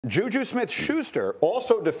JuJu Smith-Schuster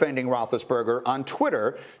also defending Roethlisberger on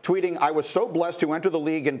Twitter, tweeting, "I was so blessed to enter the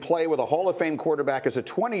league and play with a Hall of Fame quarterback as a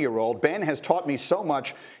 20-year-old. Ben has taught me so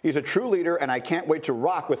much. He's a true leader, and I can't wait to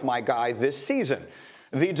rock with my guy this season."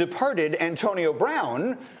 The departed Antonio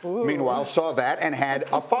Brown, meanwhile, saw that and had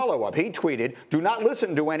a follow-up. He tweeted, "Do not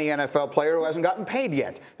listen to any NFL player who hasn't gotten paid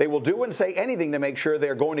yet. They will do and say anything to make sure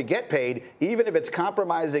they're going to get paid, even if it's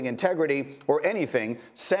compromising integrity or anything.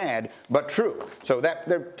 Sad, but true." So that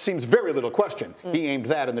there seems very little question. He aimed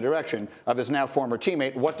that in the direction of his now former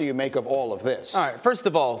teammate. What do you make of all of this? All right, first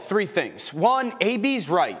of all, three things. One, AB's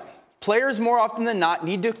right. Players more often than not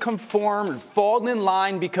need to conform and fall in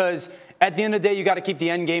line because at the end of the day, you got to keep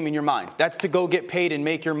the end game in your mind. That's to go get paid and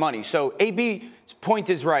make your money. So AB's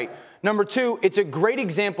point is right. Number two, it's a great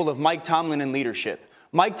example of Mike Tomlin and leadership.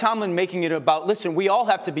 Mike Tomlin making it about, listen, we all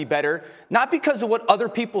have to be better, not because of what other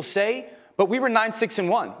people say, but we were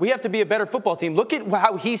 9-6-1. We have to be a better football team. Look at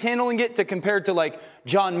how he's handling it to compare to like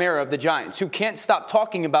John Mara of the Giants, who can't stop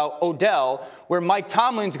talking about Odell, where Mike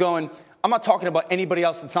Tomlin's going, I'm not talking about anybody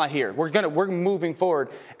else that's not here. We're moving forward.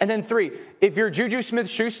 And then three, if you're JuJu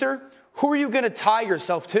Smith-Schuster, who are you going to tie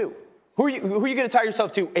yourself to? Who are you going to tie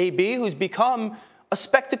yourself to? AB, who's become a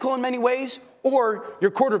spectacle in many ways, or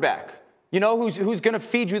your quarterback, who's going to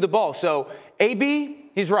feed you the ball. So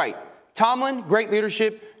AB, he's right. Tomlin, great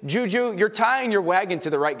leadership. JuJu, you're tying your wagon to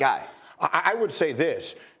the right guy. I would say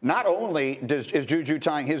this. Not only is JuJu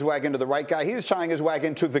tying his wagon to the right guy, he's tying his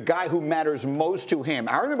wagon to the guy who matters most to him.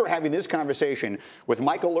 I remember having this conversation with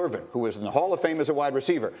Michael Irvin, who was in the Hall of Fame as a wide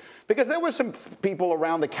receiver, because there were some people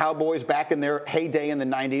around the Cowboys back in their heyday in the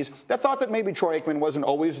 90s that thought that maybe Troy Aikman wasn't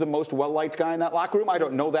always the most well-liked guy in that locker room. I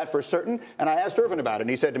don't know that for certain. And I asked Irvin about it, and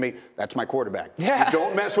he said to me, "That's my quarterback. Yeah. You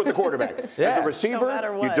don't mess with the quarterback." As a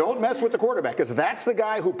receiver, you don't mess with the quarterback, because that's the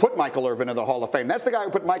guy who put Michael Irvin in the Hall of Fame. That's the guy who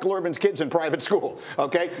put Michael Irvin's kids in private school,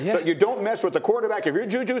 okay? Yeah. So you don't mess with the quarterback. If you're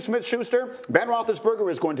JuJu Smith-Schuster, Ben Roethlisberger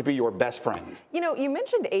is going to be your best friend. You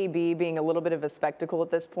mentioned AB being a little bit of a spectacle at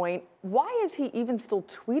this point. Why is he even still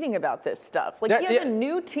tweeting about this stuff? Like, he has a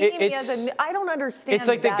new team. I don't understand. It's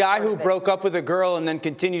like the guy who broke up with a girl and then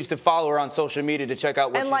continues to follow her on social media to check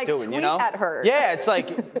out what she's doing. Tweet at her. Yeah, it's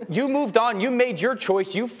like you moved on. You made your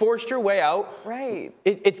choice. You forced your way out. Right.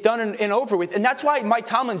 It's done and over with. And that's why Mike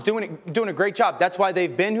Tomlin's doing a great job. That's why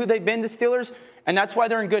they've been who they've been, the Steelers, and that's why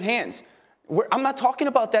they're in good hands. I'm not talking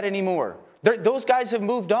about that anymore. Those guys have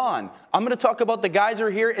moved on. I'm going to talk about the guys who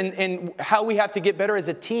are here and how we have to get better as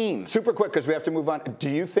a team. Super quick, because we have to move on. Do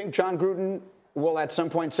you think John Gruden will at some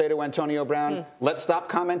point say to Antonio Brown, let's stop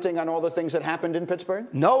commenting on all the things that happened in Pittsburgh?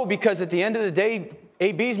 No, because at the end of the day,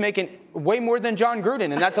 AB's making way more than John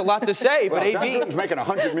Gruden, and that's a lot to say. Well, but John Gruden's making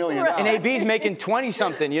 $100 million. And AB's making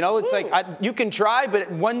 20-something. It's like you can try, but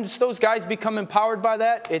once those guys become empowered by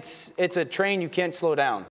that, it's a train you can't slow down.